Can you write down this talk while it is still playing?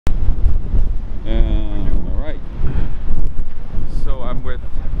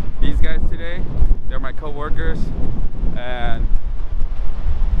co-workers, and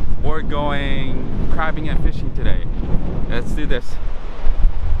we're going crabbing and fishing today. Let's do this.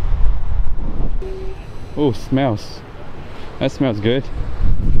 Oh, smells. That smells good. Does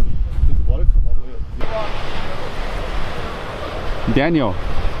the water come all the way up? Daniel.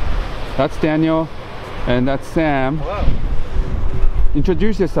 That's Daniel, and that's Sam. Hello.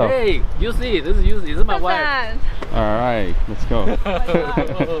 Introduce yourself. Hey, Yusi, this is Yusi. This is my wife. All right, let's go.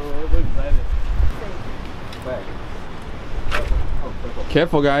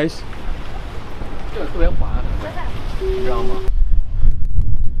 Careful, guys.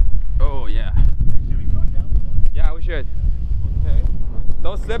 Oh yeah. Yeah, we should. Okay.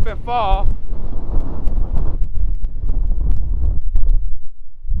 Don't slip and fall.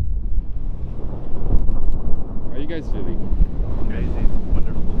 How are you guys feeling? Crazy.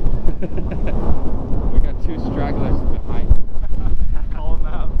 Wonderful. We got two stragglers behind. Call them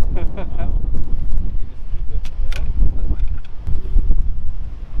out.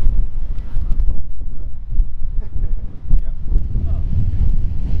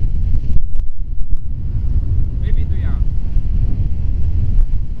 Maybe 3 ounce.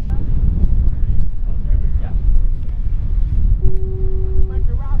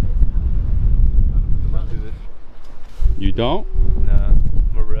 You don't? Nah,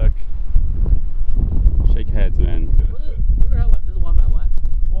 I'm a wreck. Shake heads, man. This is 1 by 1.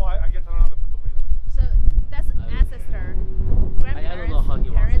 Well, I guess I don't know how to put the weight on. So that's ancestor, grandparents,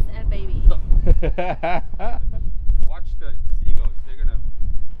 parents, and baby. Watch the seagulls. They're gonna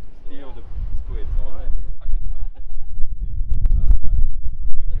steal the squids. All that you're talking about.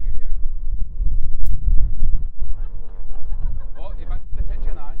 Well, if I keep the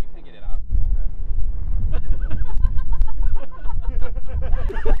tension on, you can get it out.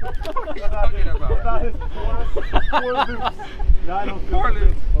 What are you talking about? Poor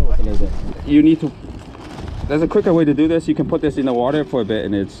loops. You need to. There's a quicker way to do this. You can put this in the water for a bit,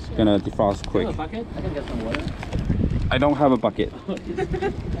 and it's gonna defrost quick. You have a bucket? I can get some water. I don't have a bucket.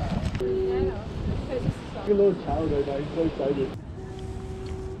 Little child right now, he's so excited.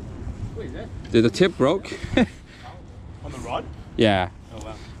 What is that? Did the tip broke? On the rod? Yeah. Oh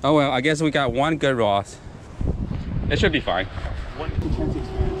wow. Oh well, I guess we got one good rod. It should be fine. One intense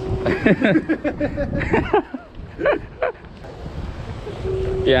experience.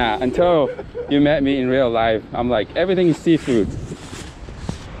 Yeah, until you met me in real life, I'm like, everything is seafood.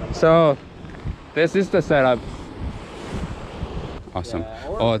 So, this is the setup. Awesome.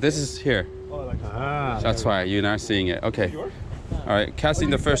 Oh, this is here. Oh, like That's why you're not seeing it. Okay. All right, casting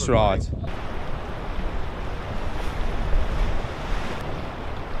the first rod.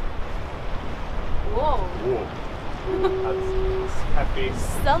 Whoa, Whoa. That's happy.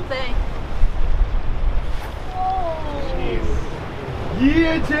 something. Jeez.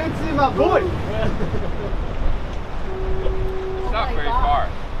 Yeah, Chancey, my boy. It's not very far.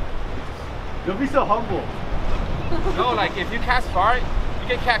 Don't be so humble. No, like if you cast far, you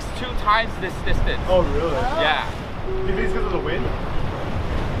can cast 2 times this distance. Oh, really? Yeah, Do you think it's because of the wind?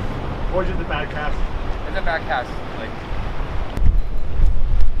 Or just a bad cast? it's a bad cast.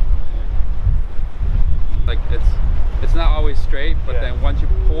 Like it's not always straight, but Yeah. then once you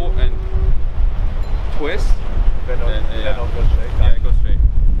pull and twist, Then it'll go straight. Yeah, it goes straight.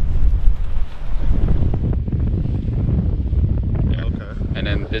 Yeah, okay. And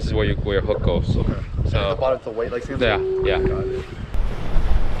then this is where your hook goes. Okay. So At the bottom it's a weight like Sam's? yeah. Got it.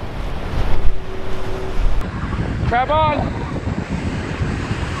 Crab on!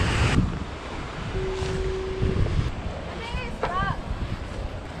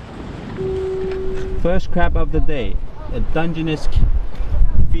 First crab of the day, a Dungeness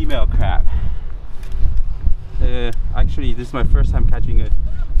female crab. Actually, this is my first time catching a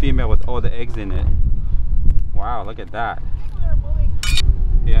female with all the eggs in it. Wow, look at that.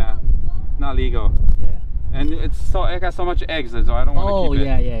 Yeah, not legal. Yeah. And it got so much eggs, so I don't want to keep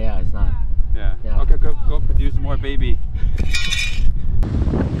it. Yeah, it's not. Yeah. Yeah. Okay, go produce more baby.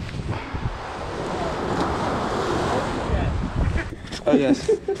 Oh yes.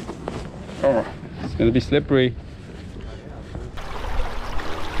 Oh, it's gonna be slippery.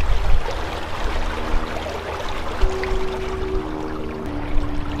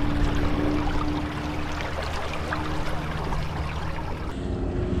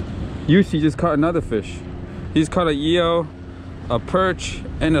 Yusi just caught another fish. He's caught a eel, a perch,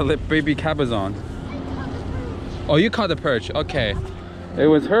 and a baby cabezon. Oh, you caught the perch. Okay. It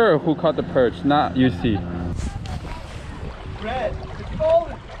was her who caught the perch, not Yusi. Red, it's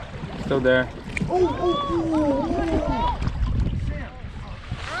falling. Still there.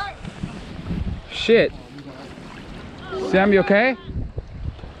 Shit. Sam, you okay?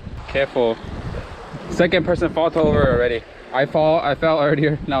 Careful. Second person fall over already. I fell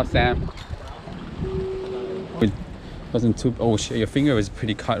earlier, now Sam. It wasn't too, oh shit, your finger was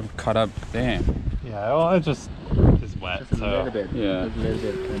pretty cut up. Damn. Yeah, well, it's just wet. Just a little bit. Yeah. A little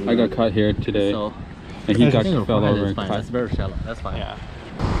bit. I got cut here today. So, and he got finger fell forehead over is and fine. cut. That's very shallow. That's fine. Yeah.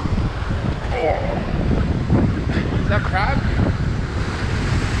 Is that crab?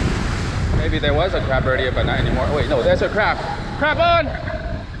 Maybe there was a crab earlier, but not anymore. Oh, wait, no, there's a crab. Crab on!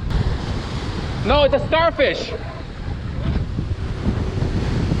 No, it's a starfish.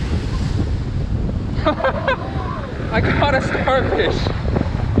 I caught a starfish.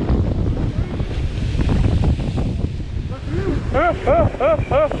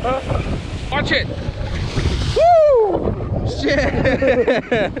 Watch it. Woo!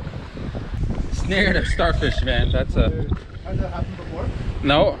 Shit. Snared a starfish, man. That's a... Has that happened before?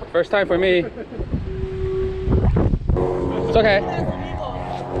 No, first time for me. It's okay.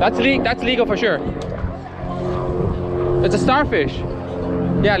 That's legal for sure. It's a starfish.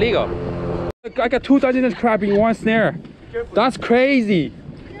 Yeah, legal. I got 2 Dungeness crab in 1 snare. That's crazy.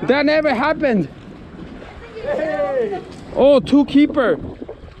 That never happened. Oh, 2 keeper.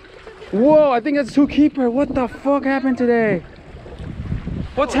 Whoa, I think that's 2 keeper. What the fuck happened today?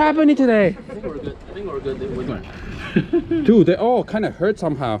 What's happening today? I think we're good. I think we're good. Dude, they all kind of hurt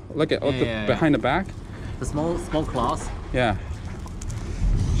somehow. Look at Yeah. behind the back. The small claws. Yeah.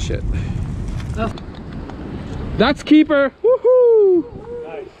 Shit. That's keeper. Woohoo!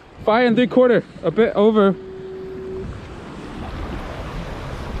 Nice. 5 3/4. A bit over.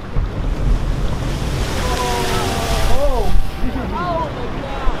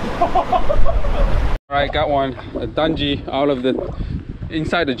 All right, got one. A dungy out of the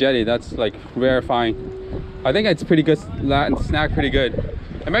inside the jetty. That's like rare find. I think it's pretty good. Snack pretty good.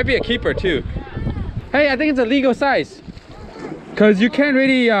 It might be a keeper too. Hey, I think it's a legal size. Cause you can't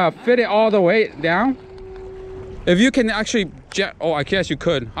really fit it all the way down. If you can actually oh, I guess you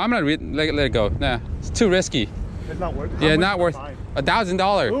could. I'm gonna let it go. Nah, it's too risky. It's not worth it. Yeah, not worth.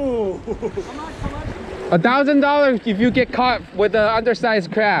 $1,000. Ooh. $1,000 if you get caught with an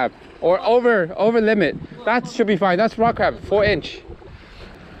undersized crab or over limit. That should be fine. That's rock crab, 4-inch.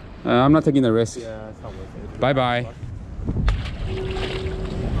 I'm not taking the risk. Yeah, it's not worth it. Bye bye.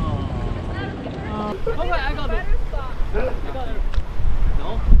 Okay, I got it. I got it.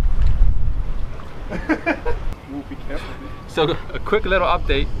 No? Ooh, be careful. So a quick little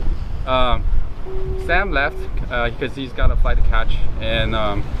update. Sam left because he's got a flight to catch, and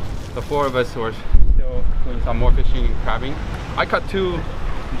the 4 of us were still doing some more fishing and crabbing. I caught 2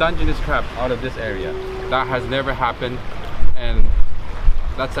 Dungeness crab out of this area. That has never happened, and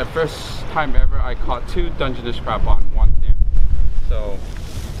that's the first time ever I caught 2 Dungeness crab on 1 snare. So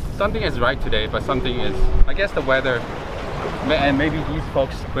something is right today, but something is, I guess, the weather, and maybe these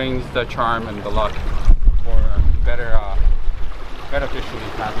folks brings the charm and the luck for better fishing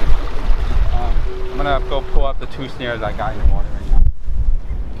and crabbing. I'm gonna go pull up the 2 snares I got in the water right now.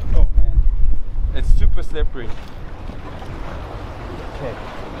 Oh man, it's super slippery. Okay.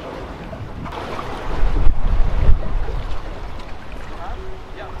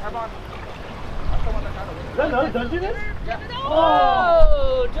 Yeah, crab on. That's the one that got away. Is that another Dungeness?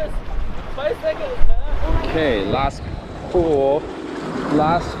 Oh, just 5 seconds, man. Okay, last pull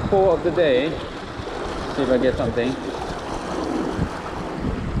of the day. See if I get something.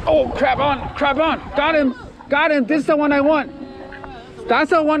 Oh, crab on, got him, this is the one I want.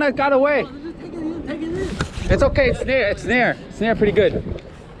 That's the one that got away. It's okay, it's snare pretty good.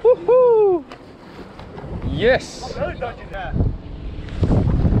 Woohoo! Yes. Another Dungeness.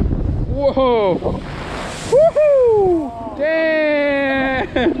 Whoa! Woohoo! Damn!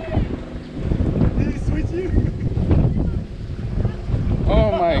 Did he switch you?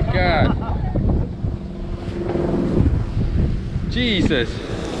 Oh my god. Jesus.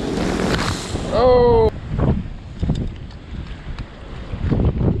 Oh.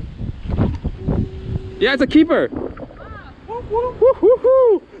 Yeah, it's a keeper.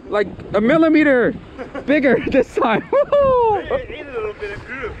 Woo-hoo-hoo. Like a millimeter bigger this time. Maybe it ate a little bit and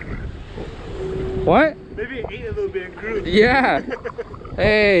grew. What? Maybe it ate a little bit and grew. Yeah.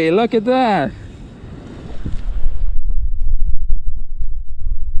 Hey, look at that.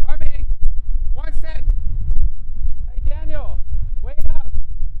 Coming. 1 sec. Hey, Daniel, wait up.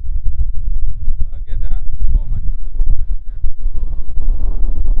 Look at that. Oh my God.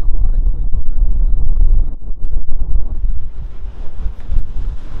 The water going over.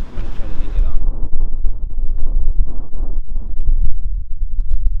 I'm gonna try to link it up.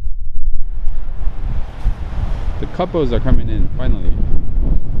 The couples are coming in finally.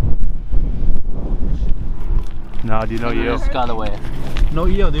 No, dude, no eel. Just got away. No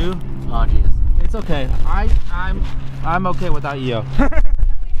eel, dude. Oh, jeez. It's okay. I'm okay without EO.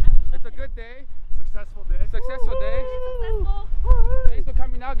 It's a good day. Successful day. Successful day. Successful. Thanks for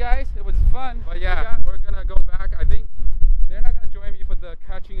coming out, guys. It was fun. But yeah, we're gonna go back. I think they're not gonna join me for the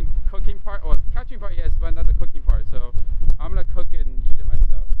catching and cooking part. Well, catching part yes, but not the cooking part. So I'm gonna cook it and eat it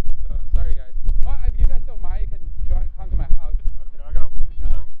myself. So sorry, guys. Oh, if you guys don't mind, you can come to my house. Okay, I got it.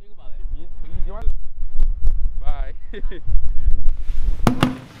 Think about it. You want? Bye.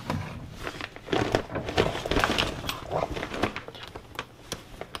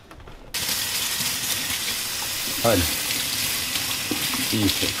 Fun.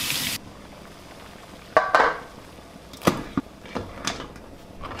 Easy.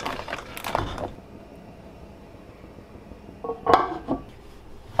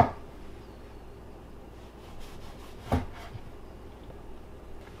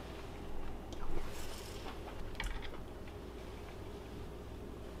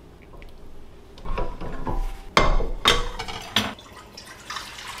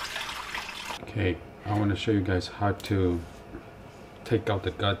 Okay, I want to show you guys how to take out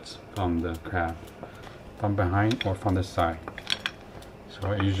the guts from the crab, from behind or from the side. So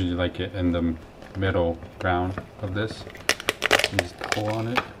I usually like it in the middle ground of this. You just pull on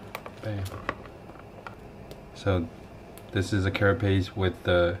it, bam. So this is a carapace with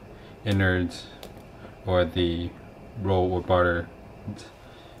the innards or the roll or butter,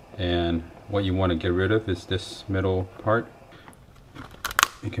 and what you want to get rid of is this middle part.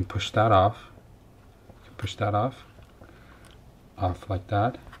 You can push that off. Push that off like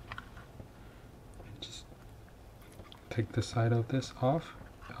that. Just take the side of this off.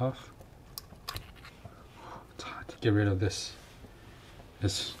 It's hard to get rid of this.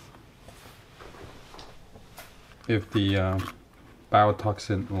 If the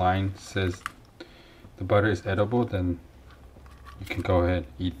biotoxin line says the butter is edible, then you can go ahead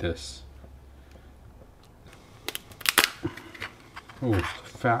and eat this. Oh,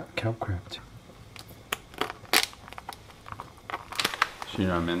 fat kelp crab. Shin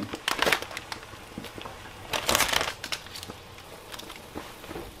ramen.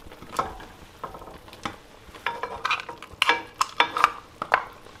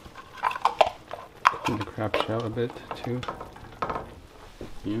 Clean the crab shell a bit too.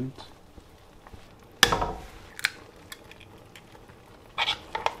 And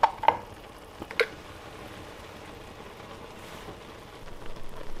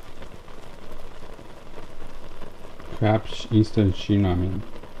crab instant shin ramen.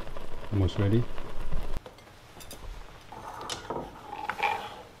 Almost ready.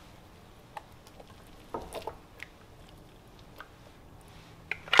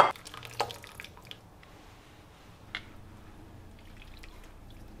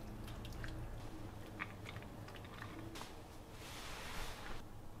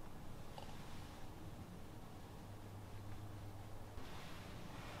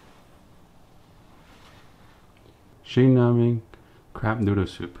 Shin ramen crab noodle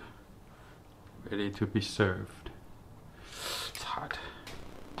soup, ready to be served. It's hot.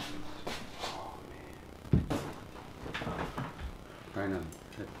 Oh, man. Right now.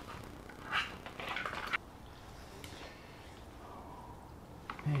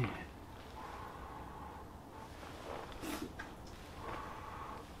 Man.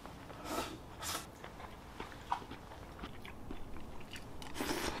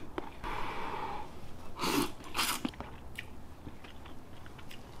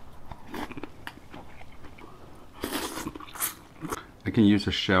 I can use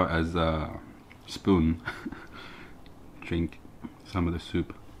a shell as a spoon. Drink some of the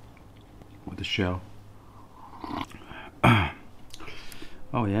soup with the shell.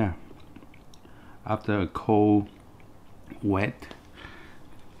 Oh yeah. After a cold, wet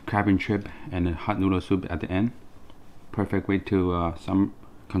crabbing trip and a hot noodle soup at the end, perfect way to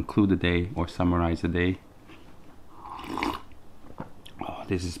conclude the day or summarize the day. Oh,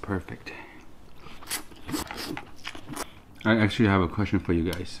 this is perfect. I actually have a question for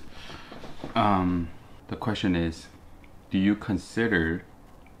you guys. The question is, do you consider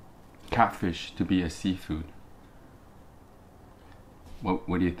catfish to be a seafood?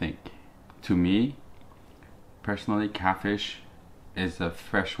 What do you think? To me, personally, catfish is a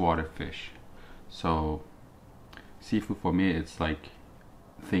freshwater fish. So seafood for me, it's like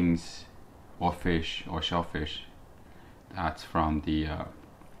things or fish or shellfish that's from the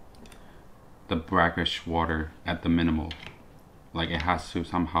brackish water at the minimal. Like it has to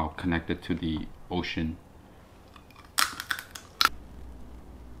somehow connect it to the ocean.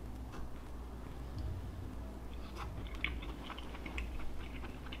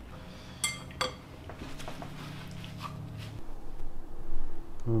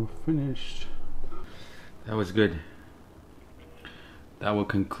 Well, finished. That was good. That will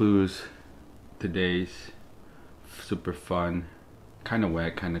conclude today's super fun, kind of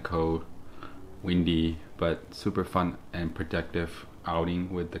wet, kind of cold, windy, but super fun and productive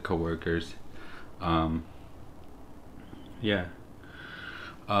outing with the coworkers. Yeah.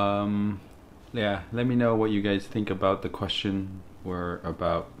 Yeah, let me know what you guys think about the question, or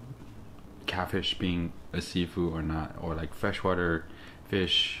about catfish being a seafood or not, or like freshwater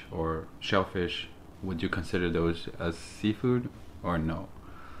fish or shellfish. Would you consider those as seafood or no?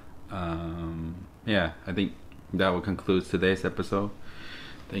 Yeah, I think that will conclude today's episode.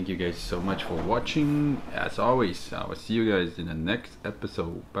 Thank you guys so much for watching. As always, I will see you guys in the next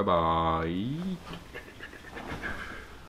episode. Bye bye.